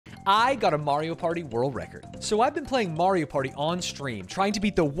I got a Mario Party world record. So I've been playing Mario Party on stream, trying to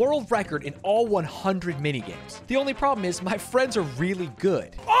beat the world record in all 100 minigames. The only problem is my friends are really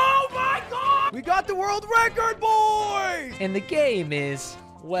good. Oh my God! We got the world record, boys! And the game is,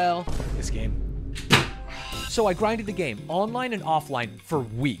 well, this game. So I grinded the game online and offline for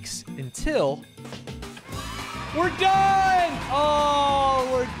weeks until... We're done! Oh,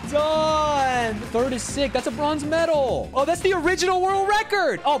 we're done! Third is sick. That's a bronze medal. Oh, that's the original world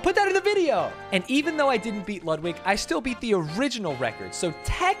record. Oh, put that in the video. And even though I didn't beat Ludwig, I still beat the original record. So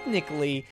technically,